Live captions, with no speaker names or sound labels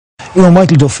You know,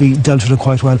 Michael Duffy dealt with it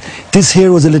quite well. This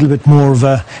here was a little bit more of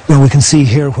a, you know, we can see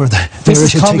here where the this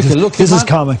is comical. Look, this is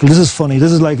comical. This is funny.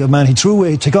 This is like a man, he threw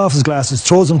away, took off his glasses,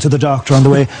 throws them to the doctor on the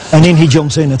way, and then he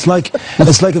jumps in. It's like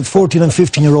a 14 and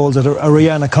 15-year-olds at a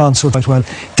Rihanna concert quite well.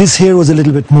 This here was a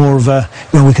little bit more of a,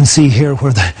 you know, we can see here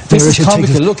where the this is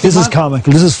comical. Look, this is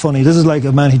comical. This is funny. This is like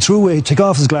a man, he threw away, took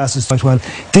off his glasses quite well.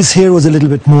 This here was a little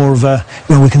bit more of a,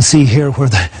 you know, we can see here where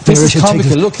the this is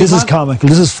comical. Look, this is comical.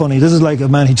 This is funny. This is like a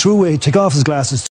man, he threw away, took off his glasses.